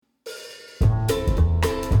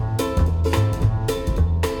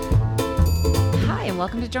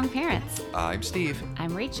welcome to Drunk Parents. I'm Steve,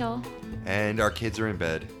 I'm Rachel. and our kids are in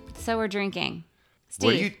bed. So we're drinking. Steve.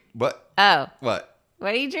 What are you? What? Oh. What?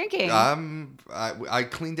 What are you drinking? I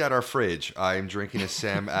cleaned out our fridge. I'm drinking a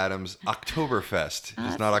Sam Adams Oktoberfest.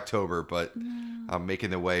 It's not October, but I'm making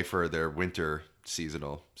the way for their winter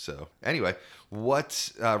seasonal. So anyway,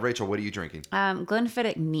 Rachel? What are you drinking?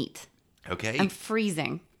 Glenfiddich Neat. Okay. I'm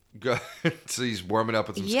freezing. Go. So he's warming up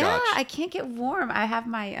with some Yeah, scotch. I can't get warm. I have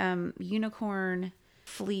my unicorn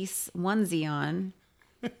fleece onesie on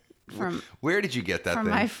Where did you get that from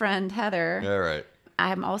thing? my friend Heather. All right.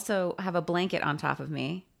 I also have a blanket on top of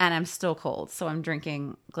me, and I'm still cold, so I'm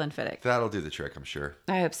drinking Glenfiddich. That'll do the trick, I'm sure.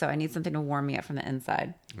 I hope so. I need something to warm me up from the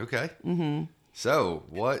inside. Okay. Mm-hmm. So,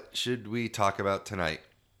 what should we talk about tonight?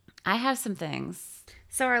 I have some things.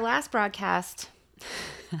 So our last broadcast,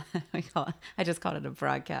 I just called it a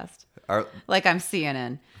broadcast, like I'm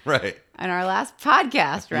CNN. Right. And our last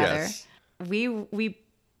podcast, rather, Yes.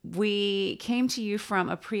 we came to you from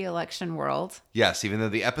a pre-election world. Yes, even though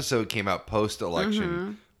the episode came out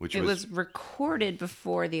post-election, which It was recorded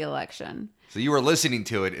before the election. so you were listening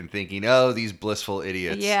to it and thinking, "Oh, these blissful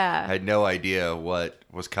idiots!" Yeah. had no idea what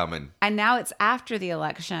was coming. And now it's after the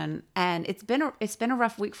election, and it's been a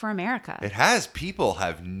rough week for America. It has. People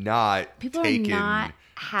have not taken not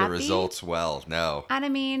the happy. results well. No, And I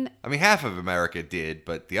mean, half of America did,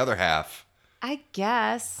 but the other half, I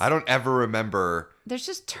guess I don't ever remember there's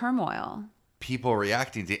just turmoil. people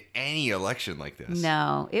reacting to any election like this.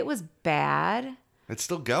 No, it was bad. It's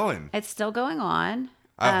still going. It's still going on.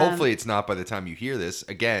 Hopefully, it's not by the time you hear this.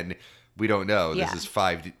 Again, we don't know. Yeah. This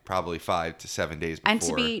is probably 5 to 7 days before. And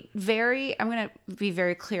I'm going to be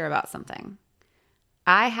very clear about something.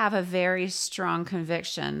 I have a very strong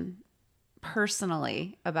conviction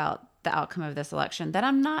personally about the outcome of this election that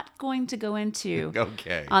I'm not going to go into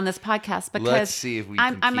Okay. on this podcast because Let's see if we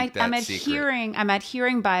can keep that secret. I'm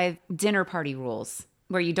adhering by dinner party rules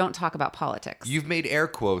where you don't talk about politics. You've made air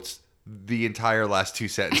quotes the entire last 2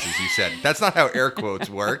 sentences you said. That's not how air quotes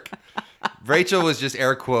work. Rachel was just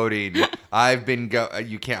air quoting.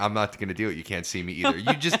 You can't. I'm not going to do it. You can't see me either.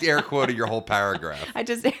 You just air quoted your whole paragraph. I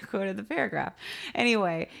just air quoted the paragraph.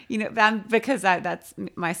 Anyway, that's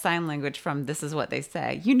my sign language from This Is What They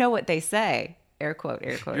Say. You know what they say. Air quote,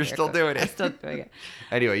 air quote. You're still doing it. I'm still doing it.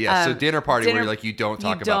 Anyway, yeah. So dinner party where you're like, you don't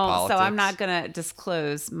talk about politics. So I'm not going to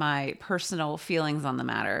disclose my personal feelings on the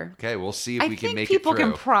matter. Okay, we'll see if we can make it I think people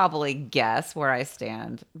through. can probably guess where I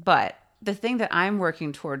stand. But the thing that I'm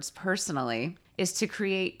working towards personally is to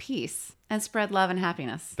create peace and spread love and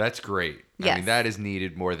happiness. That's great. Yes. I mean, that is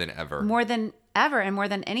needed more than ever. More than ever and more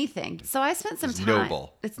than anything. So I spent some It's time.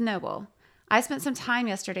 noble. It's noble. I spent some time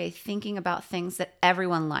yesterday thinking about things that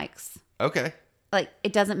everyone likes. Okay. Like,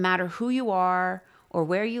 it doesn't matter who you are or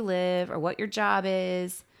where you live or what your job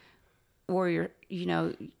is or your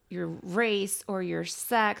race or your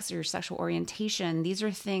sex or your sexual orientation. These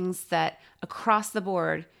are things that across the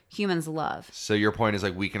board humans love. So your point is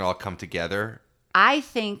like we can all come together I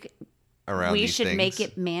think around we these should things? make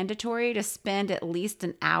it mandatory to spend at least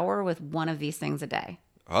an hour with one of these things a day.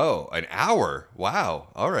 Oh, an hour. Wow.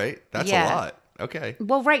 All right. That's a lot. Okay.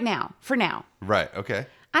 Well, right now, for now. Right. Okay.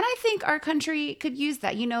 And I think our country could use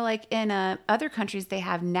that. You know, like in other countries, they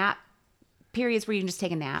have nap periods where you can just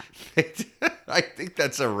take a nap. I think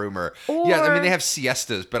that's a rumor. Yeah, I mean, they have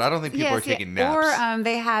siestas, but I don't think people are taking naps. Or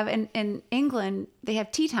they have, in England, they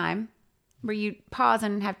have tea time where you pause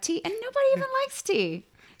and have tea, and nobody even likes tea.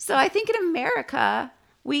 So I think in America,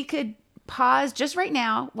 we could pause just right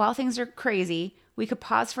now while things are crazy. We could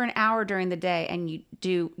pause for an hour during the day, and you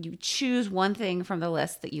choose one thing from the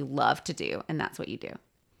list that you love to do, and that's what you do.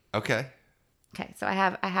 Okay. Okay, so I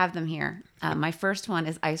have them here. My first one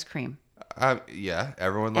is ice cream. Yeah,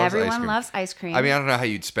 everyone loves ice cream. Everyone loves ice cream. I mean, I don't know how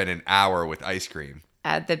you'd spend an hour with ice cream.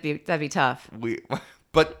 That'd be tough.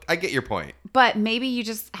 But I get your point. But maybe you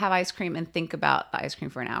just have ice cream and think about the ice cream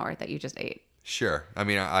for an hour that you just ate. Sure. I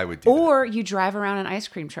mean, I would do Or you drive around an ice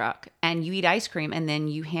cream truck and you eat ice cream and then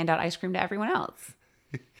you hand out ice cream to everyone else.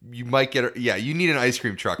 that. You might get you need an ice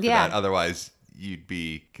cream truck for Yeah. that. Otherwise, you'd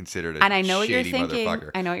be considered a And I know what you're shady thinking.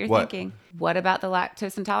 motherfucker. I know what you're thinking. What about the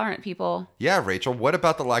lactose intolerant people? Yeah, Rachel, what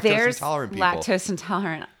about the lactose There's intolerant people? lactose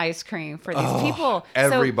intolerant ice cream for these people.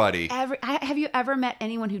 Everybody. So have you ever met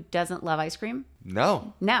anyone who doesn't love ice cream?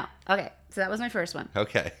 No. No. Okay. So that was my first one.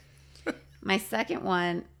 Okay. My second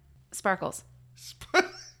one, sparkles.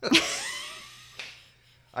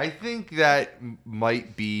 I think that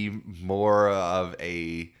might be more of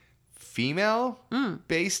a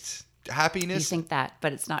female-based happiness. You think that,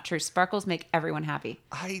 but it's not true. Sparkles make everyone happy.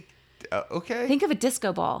 Okay. Think of a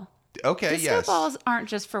disco ball. Okay, Disco yes. balls aren't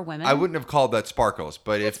just for women. I wouldn't have called that sparkles,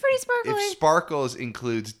 but It's pretty sparkly. if sparkles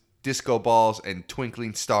includes disco balls and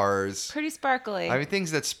twinkling stars, Pretty sparkly. I mean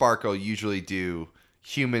things that sparkle usually do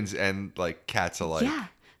humans and like cats alike. Yeah.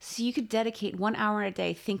 So you could dedicate 1 hour a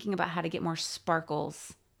day thinking about how to get more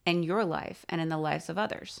sparkles in your life and in the lives of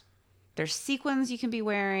others. There's sequins you can be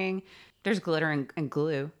wearing. There's glitter and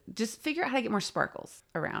glue. Just figure out how to get more sparkles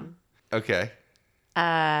around. Okay.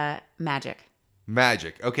 Magic.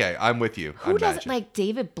 Magic. Okay, I'm with you. Who on doesn't magic. like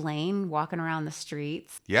David Blaine walking around the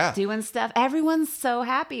streets? Yeah. Doing stuff. Everyone's so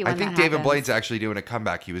happy when I think that David happens. Blaine's actually doing a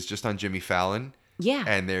comeback. He was just on Jimmy Fallon. Yeah.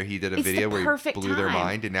 And there he did a It's the video where he perfect blew their time.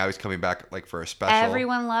 mind, and now he's coming back like for a special.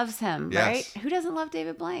 Everyone loves him, Yes. right? Who doesn't love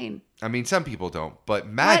David Blaine? I mean, some people don't, but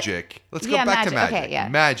magic. Let's go Yeah, back to magic. magic. Okay, yeah.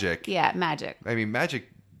 Magic. Yeah, magic. I mean,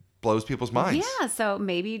 magic blows people's minds. Yeah, so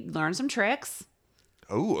maybe learn some tricks.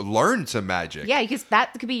 Oh, learn some magic. Yeah, because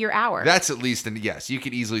that could be your hour. That's at least yes. You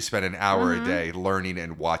could easily spend an hour a day learning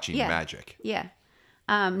and watching Yeah. magic. Yeah.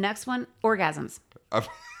 Next one, orgasms.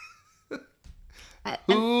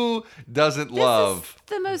 Who doesn't This love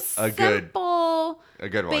is the most a good- simple, a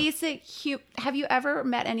good one? basic. Have you ever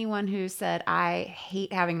met anyone who said, "I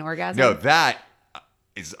hate having an orgasm"? No, that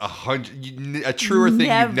is a truer thing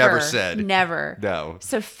you've never said. Never. No.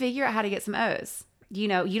 So figure out how to get some O's. You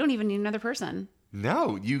know, you don't even need another person.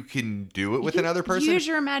 No, you can do it with You can another person. Use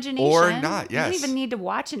your imagination. Or not, yes. You don't even need to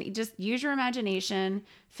watch it. Just use your imagination.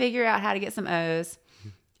 Figure out how to get some O's.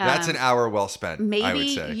 That's an hour well spent, I would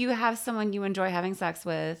Maybe say. you have someone you enjoy having sex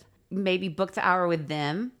with. Maybe book the hour with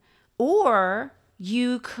them. Or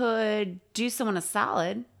you could do someone a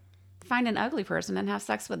solid, find an ugly person and have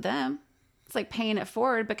sex with them. It's like paying it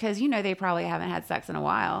forward because you know they probably haven't had sex in a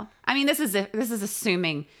while. I mean, this is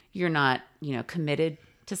assuming you're not, committed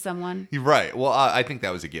to someone. You're right. Well, I think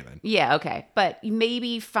that was a given. Yeah, okay. But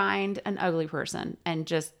maybe find an ugly person and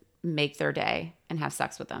just make their day and have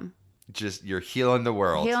sex with them. Just you're healing the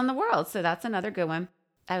world. Heal in the world. So that's another good one.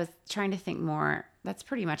 I was trying to think more. That's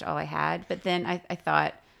pretty much all I had. But then I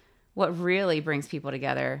thought what really brings people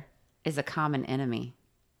together is a common enemy.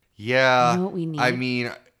 Yeah. You know what we need? I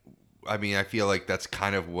mean, I feel like that's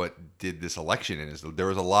kind of what did this election in is there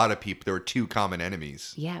was a lot of people. There were two common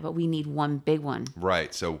enemies. Yeah, but we need one big one.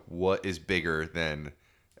 Right. So what is bigger than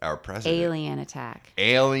our president? Alien attack.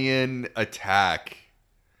 Alien attack.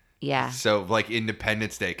 Yeah. So like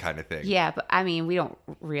Independence Day kind of thing. Yeah, but I mean, we don't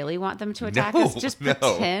really want them to attack No, us. Just no.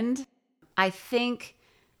 pretend. I think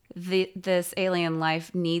this alien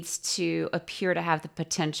life needs to appear to have the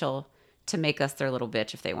potential to make us their little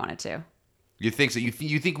bitch if they wanted to. You think so? You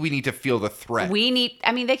think we need to feel the threat?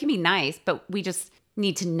 They can be nice, but we just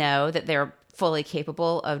need to know that they're fully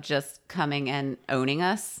capable of just coming and owning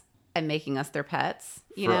us and making us their pets,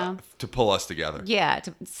 to pull us together. Yeah.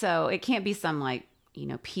 So it can't be some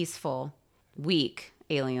peaceful, weak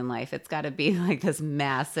alien life. It's got to be like this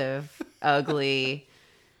massive, ugly,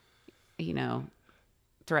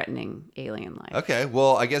 threatening alien life. Okay.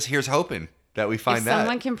 Well, I guess here's hoping that we find If that.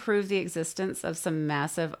 someone can prove the existence of some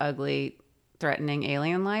massive, ugly, threatening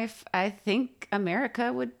alien life, I think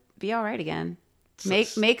America would be all right again.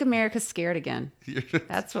 Make America scared again.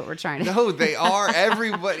 That's what we're trying to. No, they are.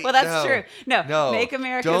 Everybody. Well, that's no. true. No, make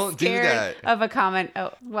America don't scared do that. of a common.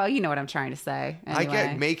 Oh, well, you know what I'm trying to say. I Anyway.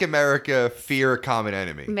 get make America fear a common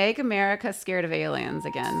enemy. Make America scared of aliens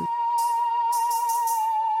again.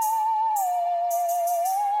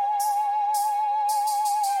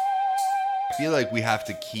 I feel like we have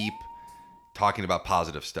to keep talking about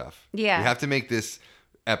positive stuff. Yeah. We have to make this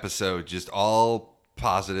episode just all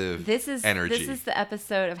positive energy. This is the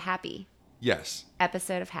episode of Happy. Yes.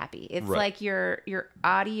 Episode of Happy. It's Right. like your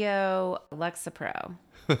audio Alexa Pro.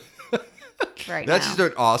 Right That's now. just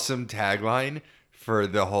an awesome tagline for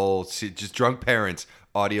the whole just drunk parents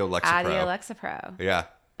audio Alexa Audio Pro. Alexa Pro. Yeah.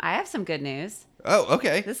 I have some good news. Oh,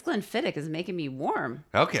 okay. This Glenfiddich is making me warm.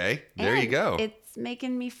 Okay. There you And go. It's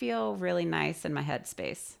making me feel really nice in my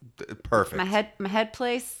headspace. Perfect. My head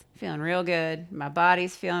place feeling real good. My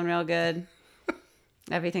body's feeling real good.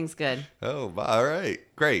 Everything's good. Oh, all right.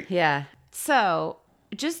 Great. Yeah. So,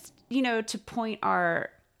 just, to point our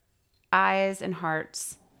eyes and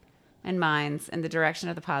hearts and minds in the direction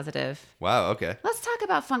of the positive, Wow. Okay. let's talk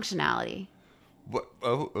about functionality. What?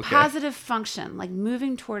 Oh, okay. Positive function, like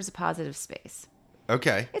moving towards a positive space.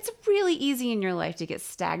 Okay. It's really easy in your life to get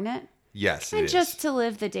stagnant Yes, it and is. just to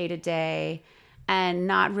live the day to day and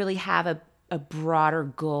not really have a broader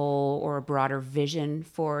goal or a broader vision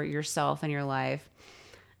for yourself and your life.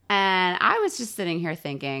 And I was just sitting here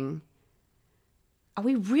thinking, are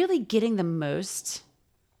we really getting the most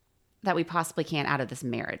that we possibly can out of this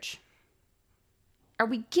marriage? Are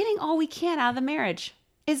we getting all we can out of the marriage?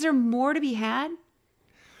 Is there more to be had?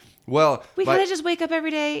 Well, We could just wake up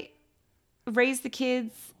every day, raise the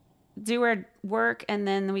kids, do our work, and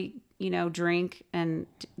then we, drink and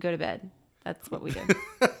go to bed. That's what we did.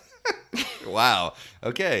 wow.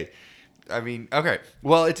 Okay. I mean, okay.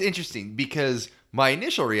 Well, it's interesting because my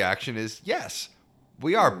initial reaction is yes,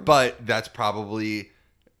 we are, but that's probably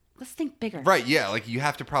Let's think bigger. right. Yeah, like you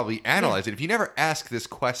have to probably analyze it. If you never ask this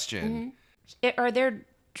question, Are there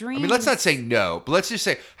dreams? I mean, let's not say no, but let's just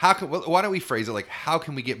say why don't we phrase it like how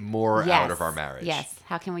can we get more out of our marriage? Yes.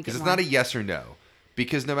 How can we get Because more? it's not a yes or no.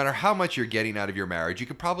 Because no matter how much you're getting out of your marriage, you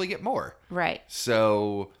could probably get more. Right.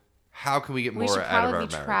 So how can we get We more should out of our probably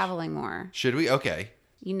be marriage? traveling more. Should we? Okay.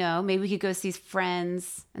 Maybe we could go see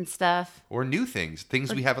friends and stuff. Or new things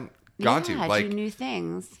we haven't gone to. Yeah, Like do new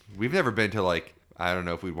things. we've never been to like I don't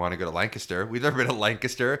know if we'd want to go to Lancaster. We've never been to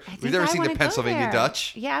Lancaster. I think We've never I seen the wanna go Pennsylvania there.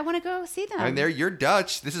 Dutch. Yeah, I want to go see them. And you're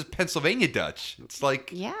Dutch. This is Pennsylvania Dutch. It's like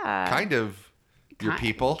Yeah. kind of your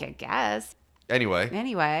people. I guess. Anyway.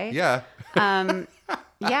 Yeah. Yeah.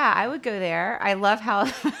 Yeah, I would go there. I love how,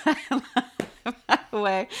 by the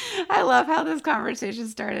way, I love how this conversation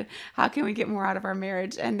started. How can we get more out of our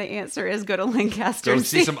marriage? And the answer is go to Lancaster Go and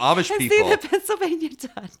see some Amish and people. see the Pennsylvania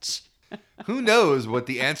Dutch. Who knows what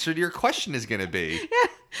the answer to your question is going to be?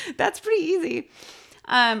 Yeah, that's pretty easy.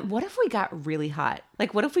 What if we got really hot?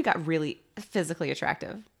 Like, what if we got really physically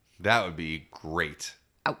attractive? That would be great.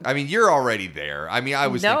 Oh. I mean, you're already there. I mean, I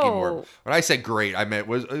was thinking more. No. When I said great, I meant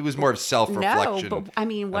it was more of self-reflection. No, but I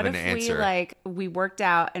mean, what of if an answer. we worked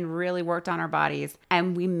out and really worked on our bodies,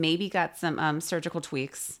 and we maybe got some surgical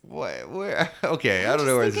tweaks? Where? Okay, I don't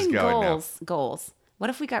know where this is going now. Goals. What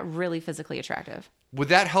if we got really physically attractive? Would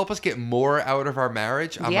that help us get more out of our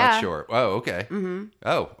marriage? I'm Yeah. not sure. Oh, okay. Mm-hmm.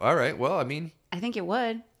 Oh, all right. Well, I mean, I think it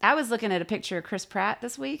would. I was looking at a picture of Chris Pratt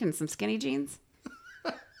this week in some skinny jeans,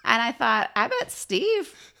 and I thought, I bet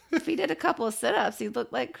Steve, if he did a couple of sit-ups, he'd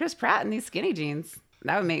look like Chris Pratt in these skinny jeans.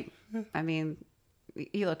 That would make. I mean,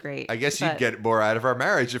 you look great. I guess you'd get more out of our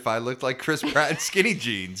marriage if I looked like Chris Pratt in skinny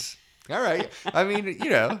jeans. All right. I mean,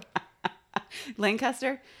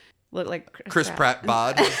 Lancaster look like Chris Pratt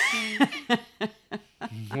bod.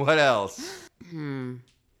 What else?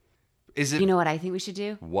 Is it You know what I think we should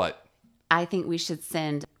do? what? I think we should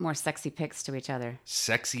send more sexy pics to each other.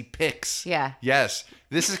 Sexy pics. Yeah. Yes.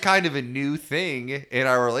 This is kind of a new thing in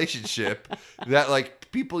our relationship that like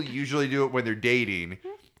people usually do it when they're dating.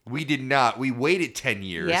 We did not. We waited 10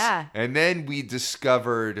 years. Yeah. And then we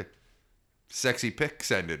discovered sexy pic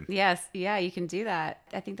sending. Yes. Yeah, you can do that.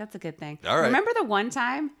 I think that's a good thing. All right. Remember the one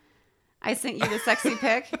time I sent you the sexy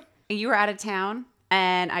pic? You were out of town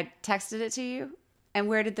and I texted it to you. And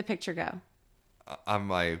where did the picture go? On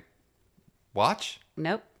my watch?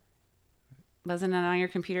 Nope. Wasn't it on your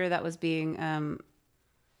computer that was being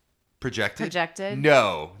Projected? projected?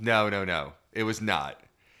 No. It was not.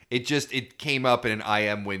 It came up in an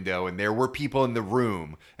IM window and there were people in the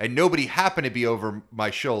room and nobody happened to be over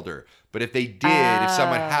my shoulder. But if they did, if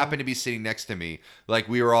someone happened to be sitting next to me, like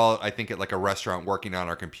we were all, I think at like a restaurant working on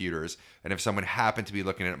our computers. And if someone happened to be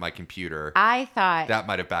looking at my computer, I thought that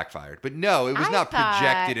might have backfired. But no, it was I not thought-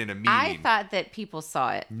 projected in a meeting. I thought that people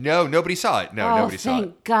saw it. No, nobody saw it. No, Oh, nobody saw it.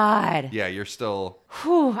 thank God. Yeah, you're still...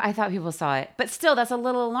 Whew, I thought people saw it. But still, that's a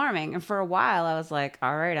little alarming. And for a while, I was like,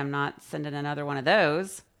 all right, I'm not sending another one of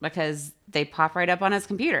those because they pop right up on his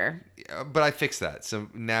computer. But I fixed that. So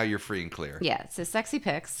now you're free and clear. Yeah, so sexy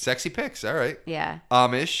pics. Sexy pics. All right. Yeah.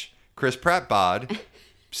 Amish, Chris Pratt bod,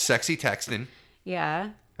 sexy texting. Yeah.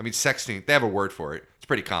 I mean, sexting, they have a word for it. It's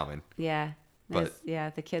pretty common. Yeah. But- Yeah,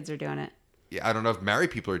 the kids are doing it. Yeah, I don't know if married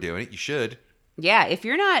people are doing it. You should. Yeah, if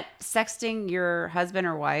you're not sexting your husband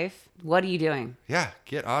or wife, what are you doing? Yeah,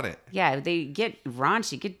 get on it. Yeah, they get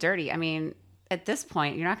raunchy, get dirty. I mean, at this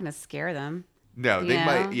point, you're not going to scare them. No, they Yeah.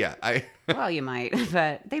 might. Yeah. Well, you might,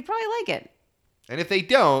 but they probably like it. And if they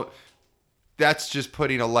don't, that's just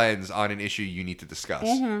putting a lens on an issue you need to discuss.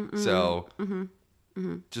 So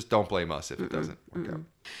just don't blame us if it doesn't work out.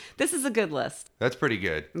 This is a good list. That's pretty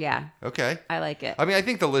good. Yeah, Okay. I like it. I mean, I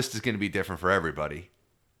think the list is going to be different for everybody.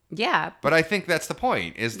 Yeah, But I think that's the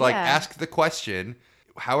point, is like Yeah. ask the question.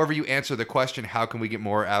 However you answer the question, how can we get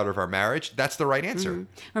more out of our marriage? That's the right answer.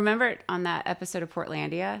 remember on that episode of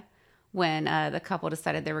Portlandia when the couple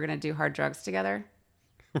decided they were going to do hard drugs together?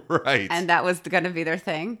 Right. And that was going to be their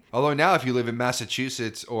thing? Although now if you live in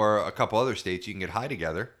Massachusetts or a couple other states, you can get high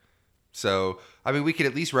together. So, I mean, we could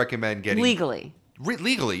at least recommend getting... Legally.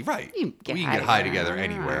 Legally, right. You can we get can get high high together.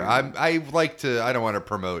 together anywhere. I like to... I don't want to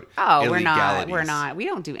promote Oh, illegalities. we're not. We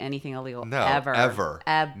don't do anything illegal. No, Ever. ever.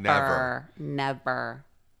 Never.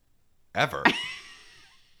 Ever.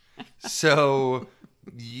 So,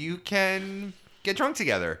 you can get drunk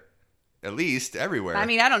together. At least everywhere. I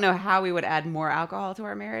mean, I don't know how we would add more alcohol to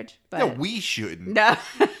our marriage, but no, we shouldn't. no.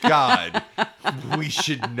 God, we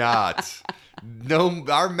should not. No,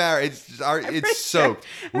 our marriage, it's soaked.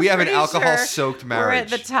 We have an alcohol-soaked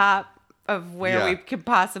marriage. We're at the top of where we could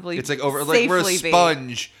possibly. It's like we're a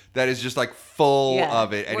sponge that is just like full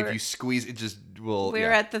of it, and if you squeeze, it just will.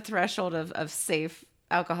 We're at the threshold of safe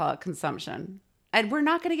alcoholic consumption, and we're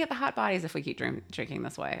not going to get the hot bodies if we keep drinking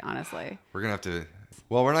this way. Honestly, we're gonna have to.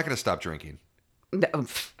 Well, we're not gonna stop drinking.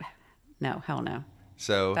 No, hell no.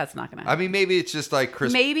 So that's not gonna happen. I mean, maybe it's just like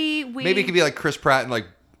Chris. Maybe it could be like Chris Pratt and like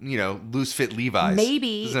loose fit Levi's.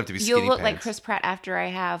 Maybe doesn't have to be skinny you'll look pants. like Chris Pratt after I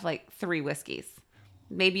have like 3 whiskeys.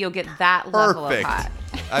 Maybe you'll get that level of hot.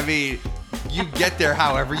 I mean, you get there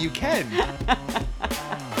however you can.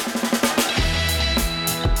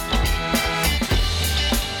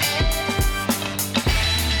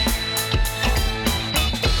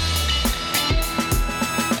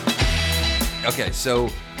 Okay, so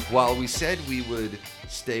while we said we would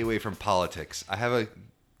stay away from politics, I have a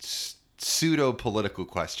pseudo-political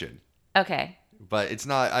question. Okay. But it's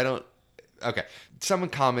not, okay. Someone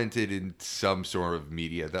commented in some sort of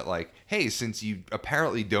media that like, hey, since you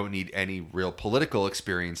apparently don't need any real political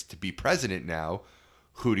experience to be president now,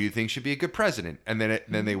 who do you think should be a good president? And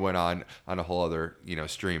then they went on a whole other,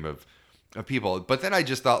 stream of people. But then I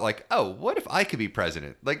just thought like, oh, what if I could be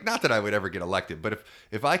president? Like, not that I would ever get elected, but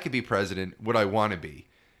if I could be president, would I want to be?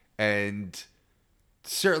 And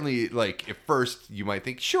certainly, like, at first you might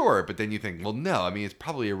think, sure, but then you think, well, no. I mean, it's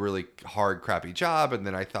probably a really hard, crappy job. And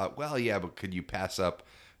then I thought, well, yeah, but could you pass up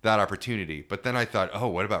that opportunity? But then I thought, oh,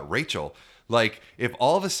 what about Rachel? Like, if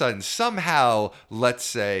all of a sudden, somehow, let's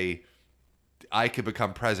say I could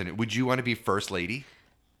become president, would you want to be first lady?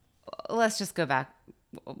 Let's just go back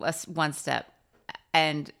one step.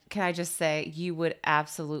 And can I just say, you would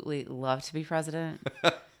absolutely love to be president.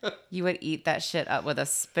 You would eat that shit up with a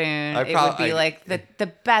spoon. It would be like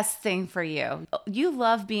the best thing for you. You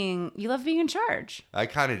love being in charge. I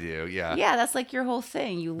kind of do, yeah. Yeah, that's like your whole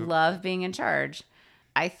thing. You love being in charge.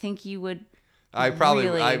 I think you would. I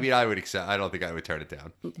would accept. I don't think I would turn it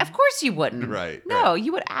down. Of course you wouldn't. Right. No,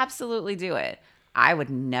 you would absolutely do it. I would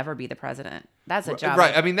never be the president. That's a job.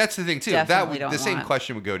 Right. I mean, that's the thing too. The same want.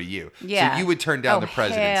 question would go to you. Yeah. So you would turn down the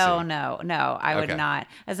presidency. Hell no. No, I would not.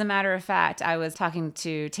 As a matter of fact, I was talking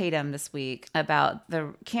to Tatum this week about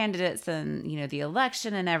the candidates and, the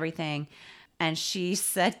election and everything. And she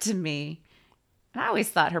said to me, and I always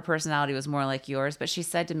thought her personality was more like yours, but she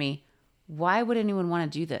said to me, why would anyone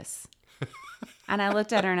want to do this? And I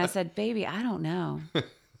looked at her and I said, baby, I don't know.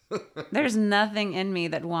 There's nothing in me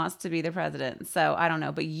that wants to be the president. So I don't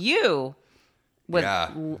know. But you would,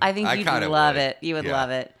 I think you'd love it. You would love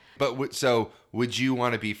it. But so would you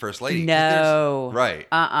want to be first lady? No. Right.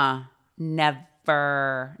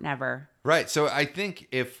 Never. Right. So I think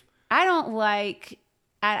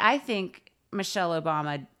I think Michelle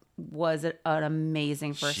Obama was an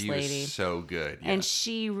amazing first lady. She was so good. Yeah. And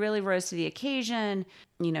she really rose to the occasion.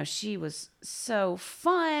 She was so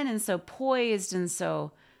fun and so poised and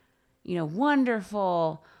so,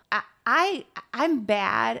 wonderful. I'm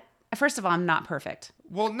bad. First of all, I'm not perfect.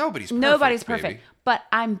 Well, nobody's perfect. Baby. But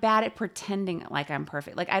I'm bad at pretending like I'm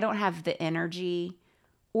perfect. Like I don't have the energy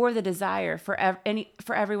or the desire for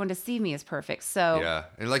everyone to see me as perfect. So yeah,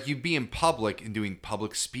 and like you be in public and doing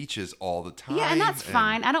public speeches all the time. Yeah, and that's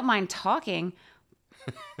fine. I don't mind talking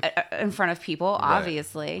in front of people,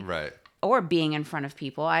 obviously. Right. Or being in front of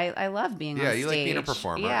people. I love being on stage. Yeah, you like being a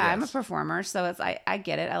performer. Yeah, yes. I'm a performer, so I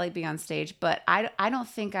get it. I like being on stage, but I don't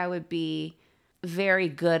think I would be very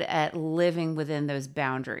good at living within those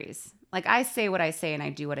boundaries. Like I say what I say and I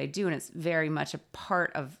do what I do, and it's very much a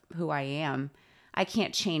part of who I am. I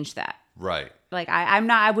can't change that. Right. Like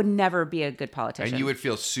I would never be a good politician. And you would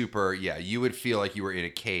feel you would feel like you were in a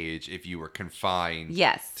cage if you were confined.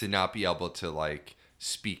 Yes. To not be able to like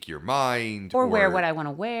speak your mind. Or wear what I want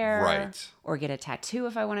to wear. Right. Or get a tattoo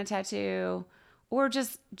if I want a tattoo. Or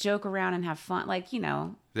just joke around and have fun. Like, I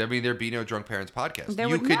mean, there'd be no Drunk Parents podcast.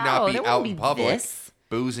 You could not be out in public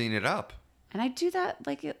boozing it up. And I do that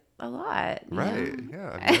like a lot. Right.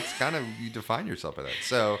 Yeah. I mean, that's kind of, you define yourself by that.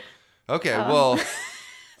 So, okay. Well,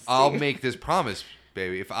 I'll make this promise,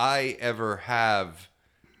 baby. If I ever have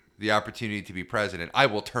the opportunity to be president, I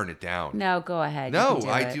will turn it down. No, go ahead. No,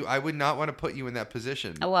 I do. I would not want to put you in that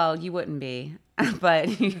position. Well, you wouldn't be, but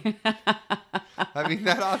I mean,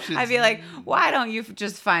 that option. I'd be like, why don't you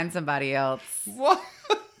just find somebody else? What?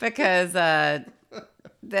 Because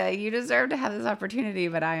you deserve to have this opportunity,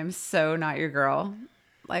 but I am so not your girl.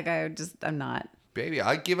 Like I'm not. baby,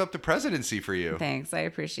 I'd give up the presidency for you. Thanks. I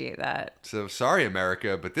appreciate that. So sorry,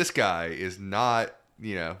 America, but this guy is not,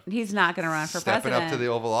 He's not going to run for stepping president. up to the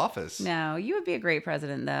Oval Office. No, you would be a great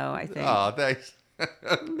president, though, I think. Oh, thanks.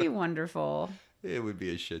 It'd be wonderful. It would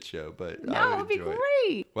be a shit show, but I No, would it'd be enjoy it.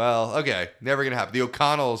 great. Well, okay. Never going to happen. The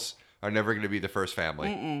O'Connells are never going to be the first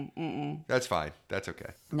family. That's fine. That's okay.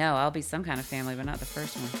 No, I'll be some kind of family, but not the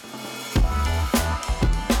first one.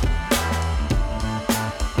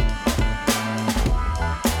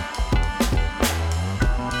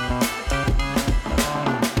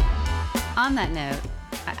 On that note,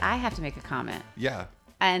 I have to make a comment. Yeah.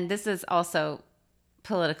 And this is also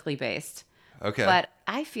politically based. Okay. But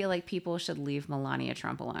I feel like people should leave Melania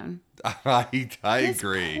Trump alone. I This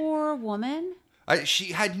agree. poor woman.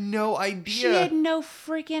 She had no idea. She had no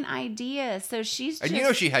freaking idea. So she's just...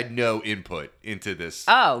 And she had no input into this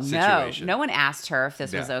Oh, situation. no one asked her if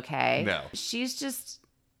this No. was okay. No. She's just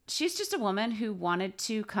a woman who wanted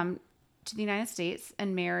to come to the United States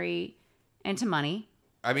and marry into money.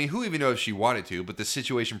 I mean, who even knows if she wanted to, but the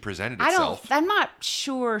situation presented itself. I'm not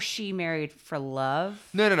sure she married for love.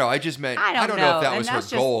 No. I just meant, I don't know if that And was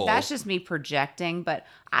that's her goal. That's just me projecting, but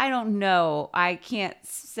I don't know. I can't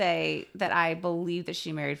say that I believe that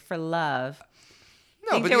she married for love.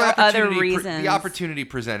 No, think but there the were other opportunity reasons. The opportunity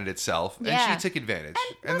presented itself, Yeah. and she took advantage.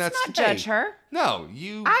 And let's that's not judge hey, her. No,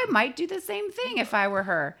 you. I might do the same thing if I were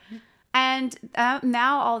her. And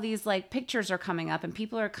now all these like pictures are coming up, and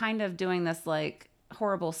people are kind of doing this like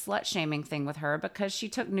horrible slut shaming thing with her because she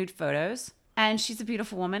took nude photos, and she's a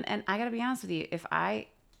beautiful woman. And I got to be honest with you, if I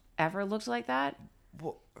ever looked like that,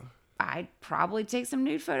 Well, I'd probably take some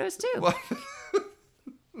nude photos too. well,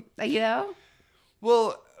 You know?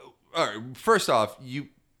 well, all right. First off, you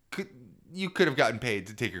could have gotten paid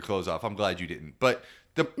to take your clothes off. I'm glad you didn't. But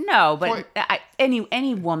No, but point-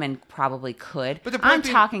 any woman probably could. But the point I'm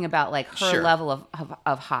being- talking about like her Sure. level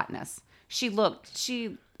of hotness. She looked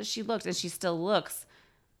and she still looks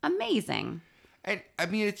amazing. And I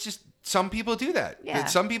mean, it's just some people do that. Yeah.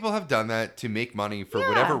 Some people have done that to make money for Yeah.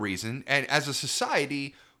 whatever reason. And as a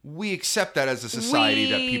society, we accept that as a society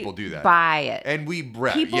that We people do that. Buy it. And we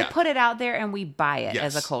People yeah. put it out there and we buy it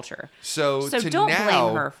as a Yes. culture. So to don't now,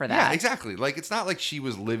 blame her for that. Yeah, exactly. Like it's not like she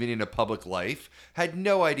was living in a public life, had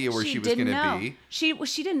no idea where she was going didn't to know. be.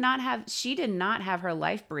 She did not have her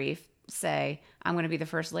life brief say, I'm going to be the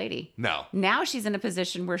first lady. No. Now she's in a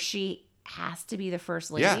position where she has to be the first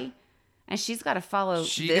lady. Yeah. And she's got to follow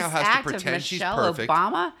She this now has to act of pretend she's Michelle perfect.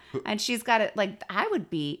 Obama. And she's got to, like, I would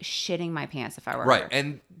be shitting my pants if I were Right. her.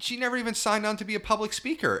 And she never even signed on to be a public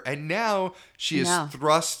speaker. And now she is No.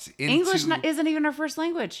 thrust into English isn't even her first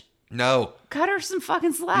language. No. Cut her some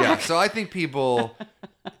fucking slack. Yeah, so I think people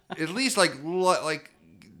at least like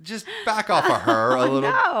just back off of her a little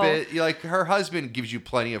No. bit. Like her husband gives you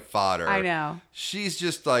plenty of fodder. I know. She's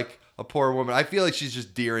just like a poor woman. I feel like she's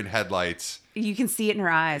just deer in headlights. You can see it in her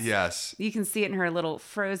eyes. Yes. You can see it in her little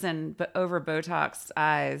frozen but over Botoxed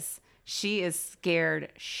eyes. She is scared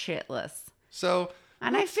shitless. So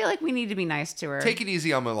And I feel like we need to be nice to her. take it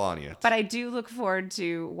easy on Melania. But I do look forward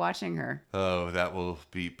to watching her. Oh, that will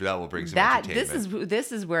bring some entertainment.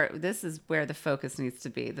 This is where the focus needs to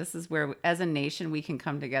be. This is where as a nation we can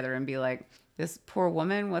come together and be like, this poor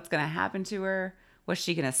woman, what's going to happen to her? What's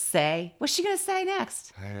she going to say? What's she going to say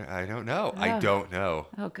next? I don't know. I don't know.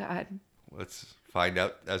 Oh God. Let's find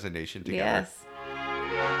out as a nation together.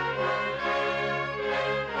 Yes.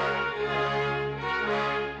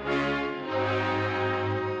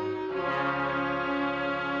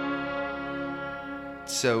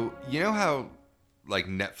 So, you know how like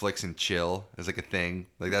Netflix and chill is like a thing?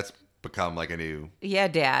 Like that's become like a new Yeah,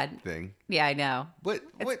 Dad. thing. Yeah, I know. What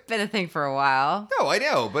It's been a thing for a while. No, I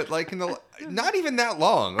know, but like in the not even that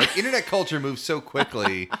long. Like internet culture moves so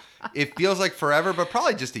quickly. It feels like forever, but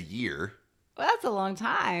probably just a year. Well, that's a long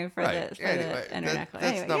time for Right. the Anyway, internet. that's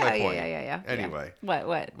Anyway, not my point. Yeah. Anyway.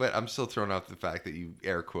 What? But I'm still thrown off the fact that you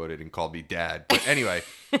air quoted and called me dad. But anyway,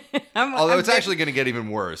 I'm although it's very- actually going to get even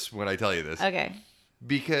worse when I tell you this. Okay.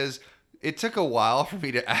 Because it took a while for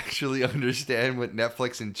me to actually understand what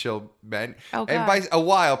Netflix and chill meant. Oh, and God. by a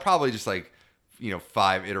while, probably just like,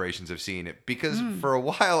 5 iterations of seeing it. Because for a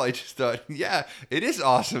while, I just thought, yeah, it is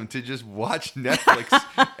awesome to just watch Netflix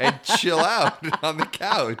and chill out on the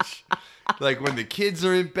couch. Like when the kids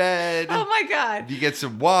are in bed. Oh my God. You get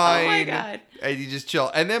some wine. Oh my God. And you just chill.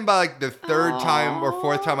 And then by like the third time or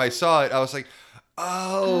fourth time I saw it, I was like,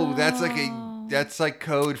 oh, that's like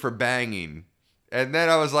code for banging. And then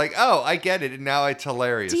I was like, oh, I get it. And now it's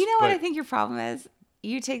hilarious. Do you know what But I think your problem is?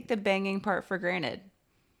 You take the banging part for granted.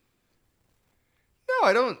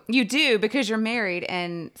 I don't. You do because you're married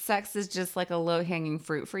and sex is just like a low-hanging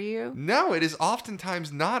fruit for you. No, it is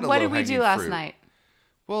oftentimes not a What low-hanging did we do last fruit. night?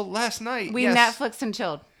 Well, last night, We yes. Netflixed and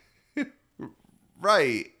chilled.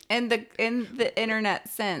 Right. In the internet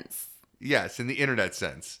sense. Yes, in the internet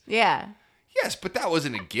sense. Yeah. Yes, but that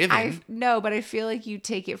wasn't a given. No, but I feel like you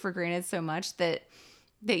take it for granted so much that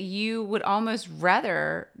you would almost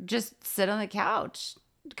rather just sit on the couch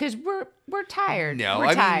because we're tired. No, we're I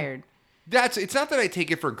mean, tired. It's not that I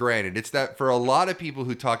take it for granted. It's that for a lot of people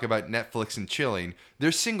who talk about Netflix and chilling,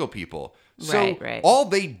 they're single people. So Right. all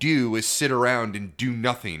they do is sit around and do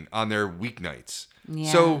nothing on their weeknights.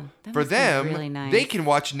 Yeah, So that for must be them, really nice. they can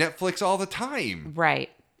watch Netflix all the time. Right.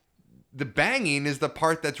 The banging is the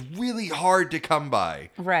part that's really hard to come by.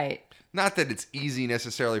 Right. Not that it's easy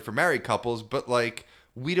necessarily for married couples, but like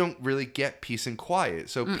we don't really get peace and quiet.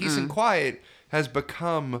 So peace and quiet has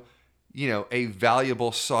become, a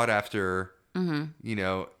valuable sought after,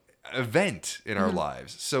 event in our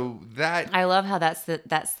lives. So that I love how that's the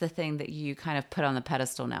thing that you kind of put on the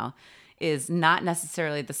pedestal now is not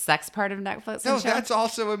necessarily the sex part of Netflix. no, and chill. that's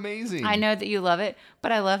also amazing. I know that you love it,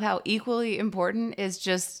 but I love how equally important is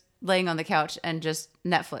just laying on the couch and just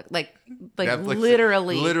Netflix, like Netflix,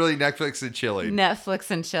 literally Netflix and chilling.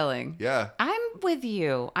 Netflix and chilling. Yeah. I'm with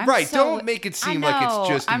you. I'm Right. so Don't make it seem like it's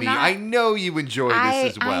just I'm me. not- I know you enjoy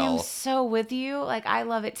this as I am well. so with you. Like I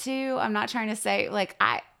love it too. I'm not trying to say like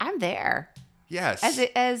I'm there Yes.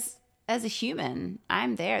 as a human.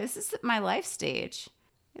 I'm there. This is my life stage.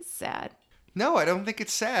 It's sad. No, I don't think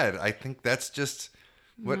it's sad. I think that's just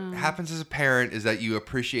what happens as a parent is that you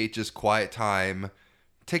appreciate just quiet time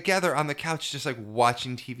together on the couch, just like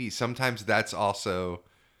watching TV. Sometimes that's also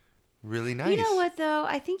really nice. You know what, though?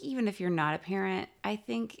 I think even if you're not a parent, I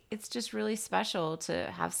think it's just really special to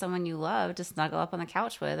have someone you love to snuggle up on the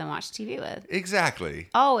couch with and watch TV with. Exactly.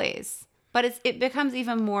 Always. But it becomes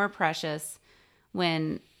even more precious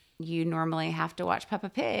when you normally have to watch Peppa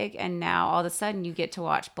Pig and now all of a sudden you get to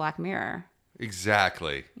watch Black Mirror.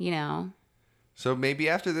 Exactly. So maybe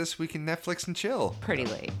after this we can Netflix and chill. pretty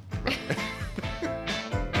late.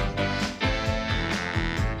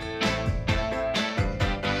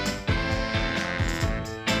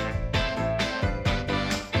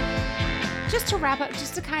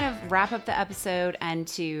 Just to kind of wrap up the episode and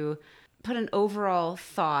to put an overall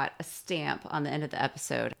thought, a stamp on the end of the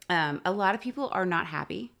episode. A lot of people are not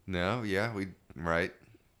happy. No, yeah, right.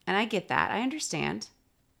 And I get that. I understand.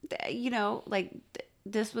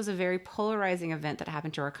 This was a very polarizing event that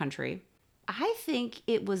happened to our country. I think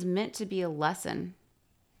it was meant to be a lesson.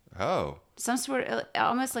 Oh. Some sort of,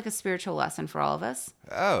 almost like a spiritual lesson for all of us.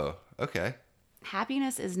 Oh, okay.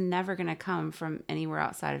 Happiness is never going to come from anywhere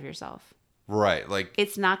outside of yourself. Right, like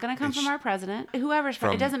It's not going to come from our president, whoever's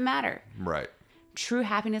it doesn't matter. right. True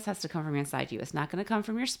happiness has to come from inside you. It's not going to come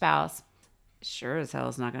from your spouse. Sure as hell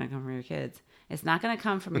it's not going to come from your kids. It's not going to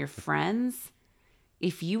come from your friends.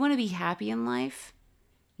 If you want to be happy in life,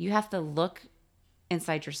 you have to look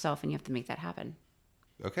inside yourself and you have to make that happen.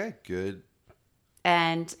 Okay, good.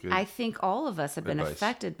 And I think all of us have been advice.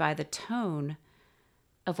 affected by the tone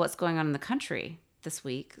of what's going on in the country this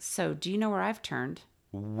week. So do you know where I've turned?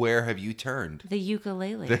 Where have you turned? The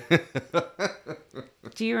ukulele.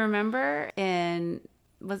 Do you remember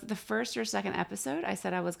was it the first or second episode I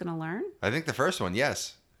said I was going to learn? I think the first one,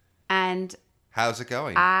 yes. And How's it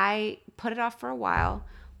going? I put it off for a while,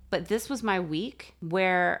 but this was my week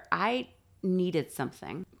where I needed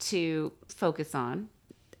something to focus on.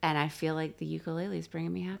 And I feel like the ukulele is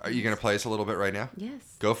bringing me happiness. Are you going to play us a little bit right now?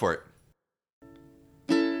 Yes. Go for it.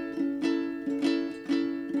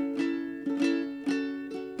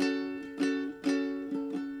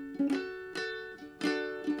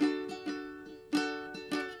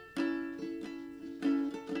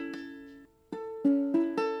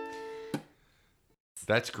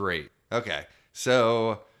 That's great. Okay.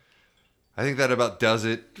 So I think that about does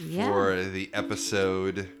it for the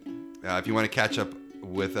episode. If you want to catch up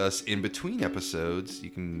with us in between episodes, you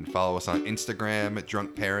can follow us on Instagram at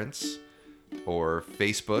Drunk Parents or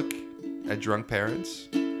Facebook at Drunk Parents.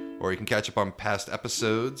 Or you can catch up on past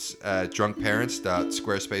episodes at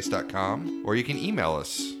drunkparents.squarespace.com. Or you can email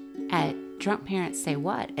us At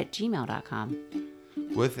drunkparentssaywhat@gmail.com.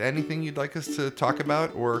 with anything you'd like us to talk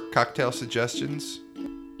about or cocktail suggestions.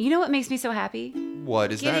 You know what makes me so happy?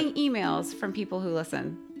 What is Getting that? emails from people who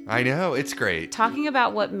listen. I know, it's great. Talking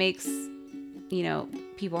about what makes,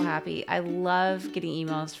 people happy. I love getting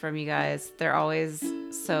emails from you guys. They're always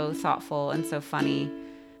so thoughtful and so funny.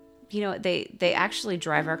 They actually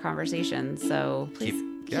drive our conversation. So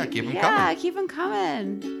please keep them coming. Yeah, keep them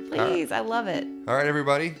coming. Please, I love it. All right,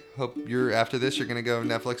 everybody. Hope after this, you're going to go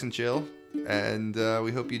Netflix and chill. And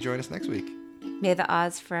we hope you join us next week. May the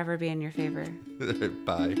odds forever be in your favor.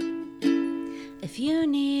 Bye. If you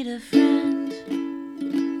need a friend,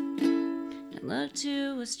 don't look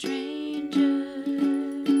to a stranger.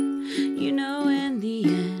 You know in the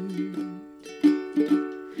end,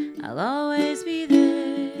 I'll always be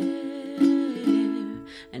there.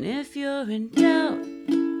 And if you're in doubt,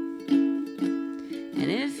 and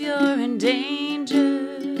if you're in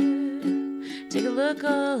danger, take a look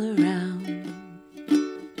all around,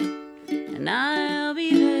 and I'll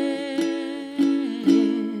be there.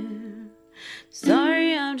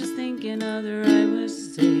 Sorry, I'm just thinking of the right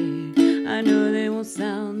words to say. I know they won't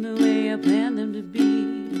sound the way I planned them to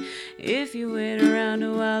be. If you wait around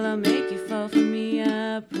a while, I'll make you fall for me.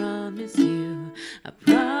 I promise you, I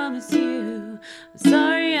promise you.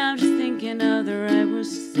 Sorry, I'm just thinking of the right words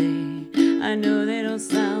to say. I know they don't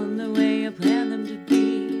sound the way I planned them to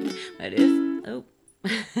be. But if... oh...